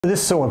This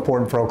is so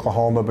important for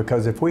Oklahoma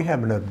because if we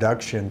have an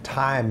abduction,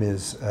 time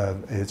is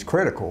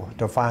critical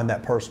to find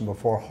that person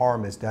before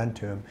harm is done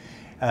to him.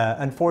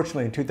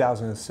 Unfortunately, in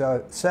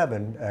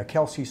 2007,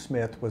 Kelsey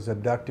Smith was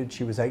abducted.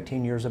 She was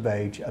 18 years of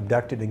age,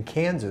 abducted in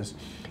Kansas,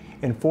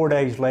 and 4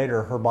 days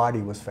later, her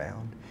body was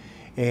found.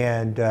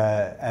 And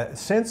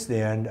since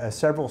then,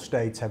 several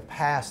states have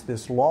passed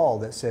this law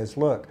that says,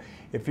 look,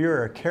 if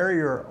you're a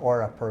carrier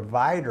or a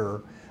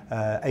provider,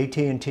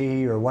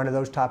 AT&T or one of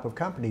those type of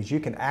companies, you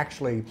can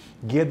actually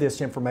give this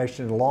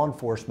information to law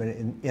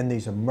enforcement in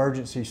these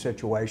emergency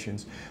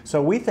situations.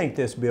 So we think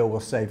this bill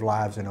will save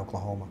lives in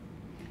Oklahoma.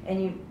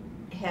 And you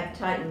have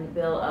tightened the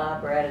bill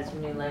up or added some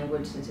new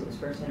language since it was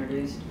first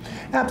introduced?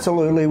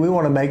 Absolutely. We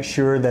want to make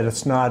sure that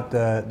it's not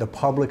the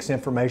public's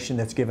information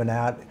that's given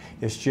out.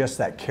 It's just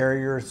that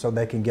carrier so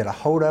they can get a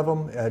hold of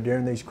them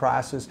during these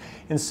crises.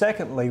 And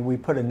secondly, we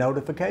put a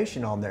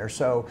notification on there.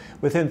 So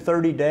within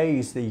 30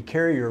 days, the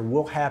carrier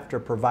will have to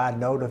provide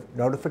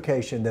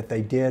notification that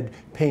they did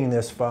ping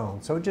this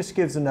phone. So it just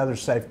gives another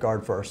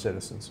safeguard for our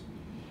citizens.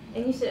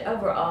 And you said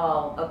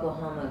overall,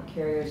 Oklahoma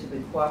carriers have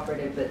been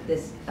cooperative, but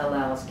this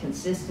allows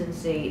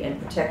consistency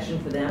and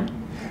protection for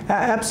them?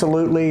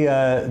 Absolutely.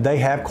 They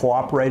have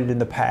cooperated in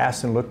the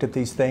past and looked at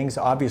these things.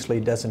 Obviously,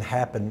 it doesn't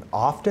happen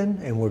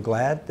often, and we're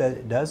glad that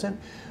it doesn't.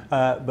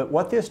 But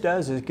what this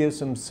does is gives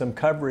them some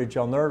coverage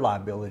on their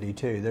liability,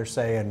 too. They're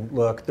saying,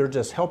 look, they're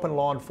just helping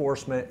law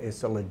enforcement.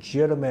 It's a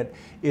legitimate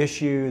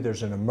issue.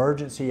 There's an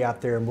emergency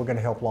out there, and we're going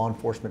to help law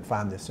enforcement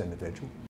find this individual.